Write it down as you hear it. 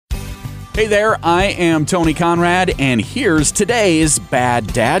Hey there, I am Tony Conrad, and here's today's bad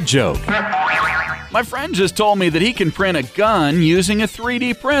dad joke. My friend just told me that he can print a gun using a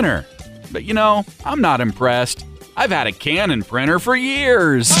 3D printer. But you know, I'm not impressed. I've had a Canon printer for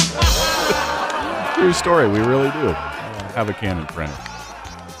years. True story, we really do have a Canon printer.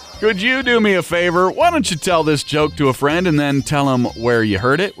 Could you do me a favor? Why don't you tell this joke to a friend and then tell them where you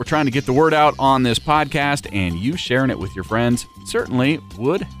heard it? We're trying to get the word out on this podcast, and you sharing it with your friends certainly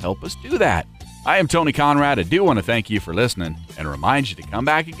would help us do that. I am Tony Conrad. I do want to thank you for listening and remind you to come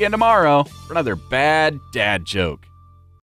back again tomorrow for another bad dad joke.